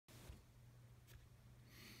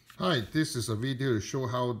Hi, this is a video to show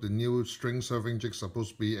how the new string serving jig is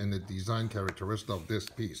supposed to be and the design characteristic of this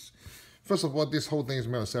piece. First of all, this whole thing is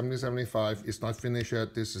made of 7075. It's not finished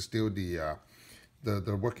yet. This is still the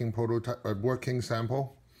working prototype, working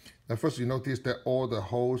sample. Now first you notice that all the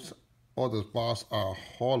holes, all the bars are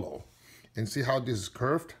hollow. And see how this is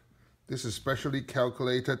curved? This is specially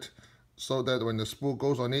calculated so that when the spool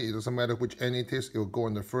goes on it, it doesn't matter which end it is, it will go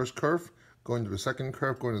in the first curve, go into the second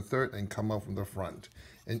curve, go into the third, and come out from the front.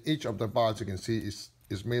 And each of the bars you can see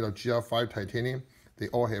is made of GR5 titanium. They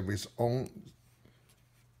all have its own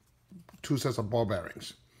 2 sets of ball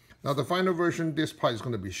bearings. Now the final version, this part is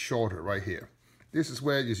going to be shorter right here. This is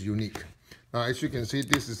where it is unique. Now as you can see,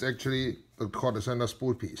 this is actually called the center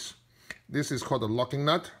spool piece. This is called the locking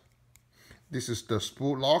nut. This is the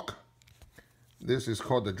spool lock. This is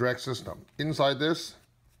called the drag system. Inside this,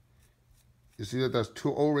 you see that there's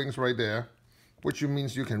 2 O-rings right there, which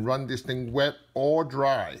means you can run this thing wet or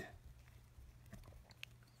dry.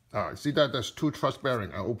 See that there's 2 truss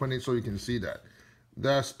bearings. I'll open it so you can see that.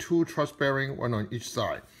 There's 2 truss bearings, one on each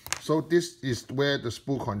side. So this is where the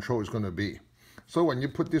spool control is going to be. So when you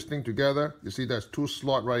put this thing together, you see there's 2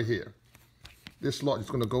 slots right here. This slot is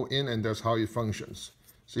going to go in, and that's how it functions.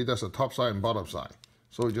 See, that's the top side and bottom side.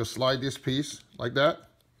 So you just slide this piece like that.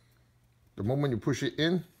 The moment you push it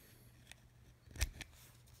in,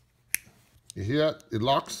 you hear it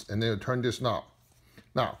locks, and then you turn this knob.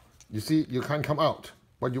 Now, you see you can't come out.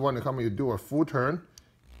 What you want to come, you do a full turn.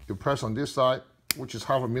 You press on this side, which is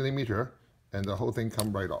 0.5 millimeter, and the whole thing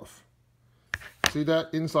comes right off. See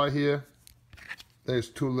that inside here? There's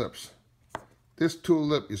 2 lips. This 2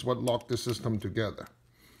 lip is what lock the system together.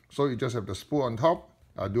 So you just have the spool on top.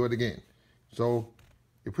 I'll do it again. So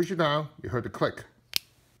you push it down, you heard the click.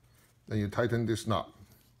 Then you tighten this knob.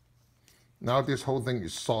 Now this whole thing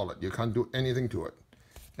is solid. You can't do anything to it.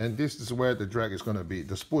 And this is where the drag is going to be.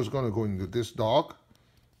 The spool is going to go into this dog.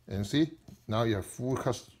 And see, now you have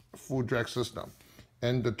full drag system.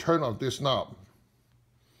 And the turn of this knob,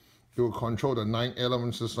 it will control the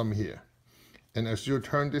 9-element system here. And as you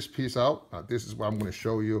turn this piece out, now this is what I'm going to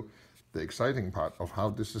show you the exciting part of how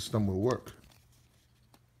this system will work.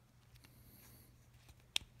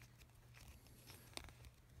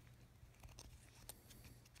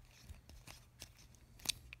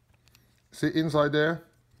 See inside there,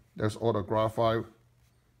 there's all the graphite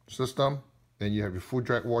system, and you have your full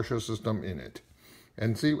drag washer system in it.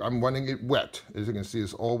 And see, I'm running it wet. As you can see,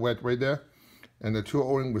 it's all wet right there. And the 2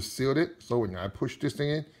 O-ring will seal it. So when I push this thing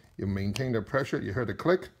in, you maintain the pressure. You heard the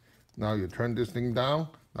click. Now you turn this thing down.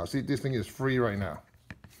 Now see, this thing is free right now.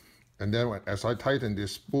 And then as I tighten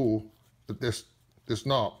this spool, this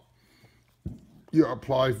knob, you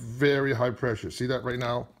apply very high pressure. See that right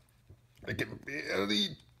now? I can barely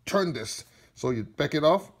turn this. So you back it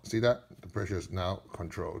off. See that? The pressure is now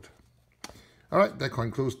controlled. All right, that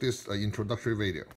concludes this introductory video.